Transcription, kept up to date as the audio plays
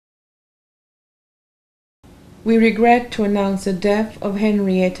We regret to announce the death of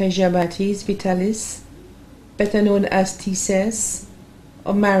Henrietta Jn Baptiste Vitalis, better known as T.S.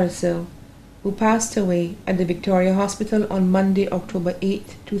 of Marisil, who passed away at the Victoria Hospital on Monday, October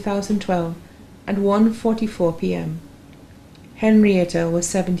 8, 2012 at 1:44 p.m. Henrietta was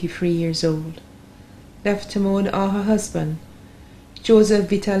 73 years old. Left to mourn are her husband, Joseph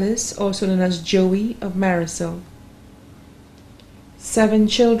Vitalis, also known as Joey of Marisil. 7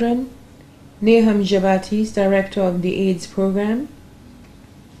 children: Nahum Jn Baptiste, Director of the AIDS Program;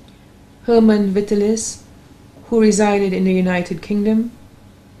 Herman Vitalis, who resided in the United Kingdom;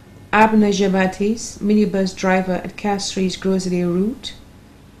 Abner Jn Baptiste, minibus driver at Castries Grocery Route;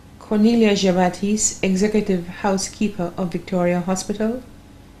 Cornelia Jn Baptiste, Executive Housekeeper of Victoria Hospital;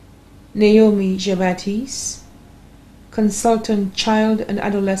 Naomi Jn Baptiste, Consultant Child and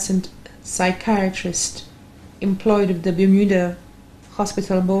Adolescent Psychiatrist employed with the Bermuda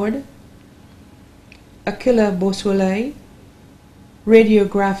Hospital Board; Akila Beausoleil,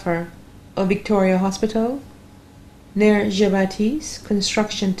 Radiographer of Victoria Hospital; Nair Jn Baptiste,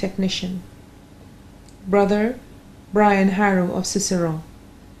 Construction Technician; Brother Brian Harrow of Cicero;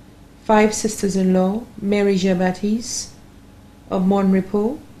 5 sisters-in-law: Mary Jn Baptiste of Mon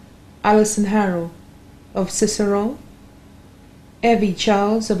Repos, Alison Harrow of Cicero, Evie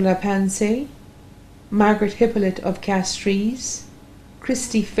Charles of La Pensée, Margaret Hippolyte of Castries,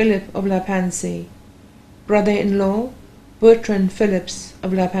 Christy Philip of La Pensée, brother-in-law Bertrand Phillips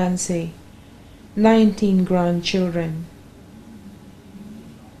of La Pensée. 19 grandchildren: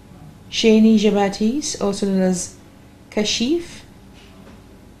 Shani Jn Baptiste, also known as Kashif;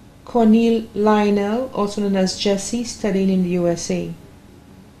 Cornel Lionel, also known as Jesse, studying in the USA;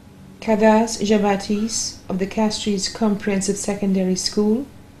 Kadas Jn Baptiste of the Castries Comprehensive Secondary School;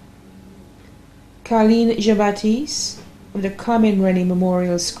 Carleen Jn Baptiste of the Carmen Rennie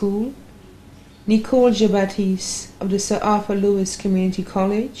Memorial School; Nicole Jn Baptiste of the Sir Arthur Lewis Community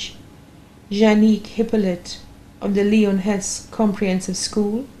College; Janique Hippolyte of the Leon Hess Comprehensive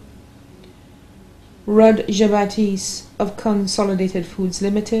School; Rudd Jn Baptiste of Consolidated Foods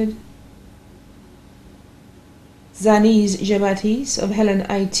Limited; Zaniz Jn Baptiste of Helen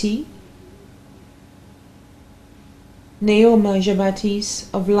IT; Naoma Jn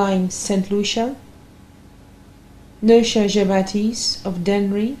Baptiste of Lyme, St. Lucia; Nersha Jn Baptiste of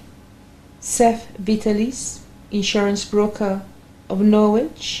Denry; Seth Vitalis, insurance broker of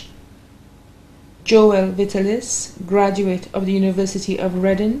Norwich; Joel Vitalis, graduate of the University of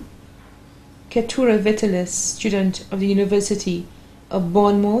Reading; Ketura Vitalis, student of the University of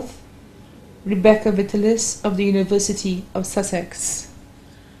Bournemouth; Rebecca Vitalis of the University of Sussex;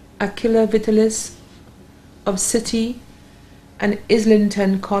 Aquila Vitalis of City and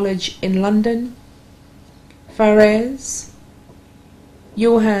Islington College in London; Fares,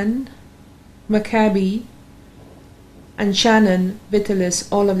 Johan, Maccabi, and Shannon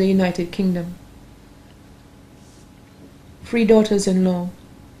Vitalis, all of the United Kingdom. 3 daughters-in-law: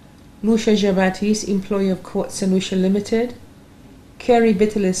 Lucia Jn Baptiste, employee of Court St. Lucia Limited; Kerry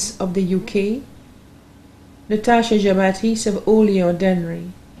Vitalis of the UK; Natasha Jn Baptiste of Olio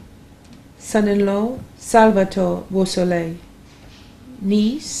Denry; son-in-law Salvatore Beausoleil;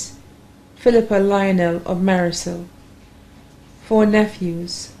 niece Philippa Lionel of Marisil; 4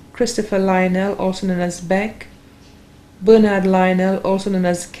 nephews: Christopher Lionel, also known as Beck; Bernard Lionel, also known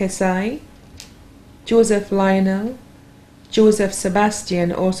as Kesai; Joseph Lionel; Joseph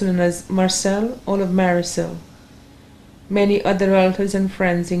Sebastian, also known as Marcel, all of Marisil. Many other relatives and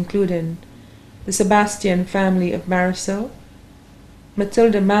friends, including the Sebastian family of Marisil;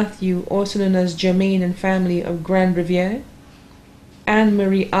 Matilda Matthew, also known as Germaine and family of Grand Riviere;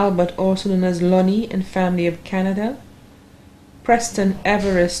 Anne-Marie Albert, also known as Lonnie and family of Canada; Preston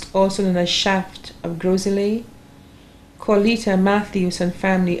Everest, also known as Shaft of Groselay; Corlita Matthews and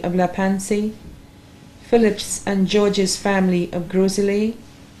family of La Pensée; Phillips and George's family of Groselay;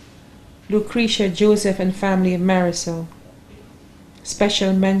 Lucretia Joseph and family of Marisil.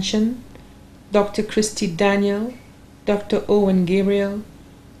 Special mention: Dr. Christy Daniel, Dr. Owen Gabriel,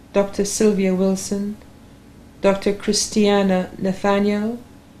 Dr. Sylvia Wilson, Dr. Christiana Nathaniel,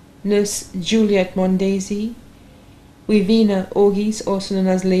 Nurse Juliet Mondesi, Wivina Ogis, also known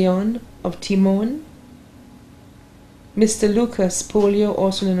as Leon of Timon, Mr. Lucas Polio,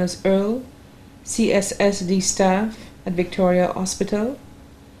 also known as Earl, CSSD staff at Victoria Hospital;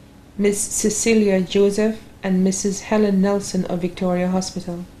 Miss Cecilia Joseph and Mrs. Helen Nelson of Victoria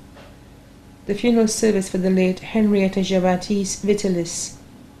Hospital. The funeral service for the late Henrietta Jn Baptiste Vitalis,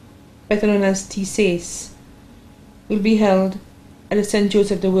 better known as T.S., will be held at the St.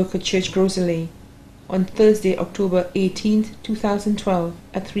 Joseph the Worker Church, Groselay, on Thursday, October 18, 2012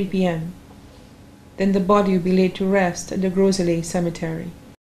 at 3 p.m. Then the body will be laid to rest at the Grosley Cemetery.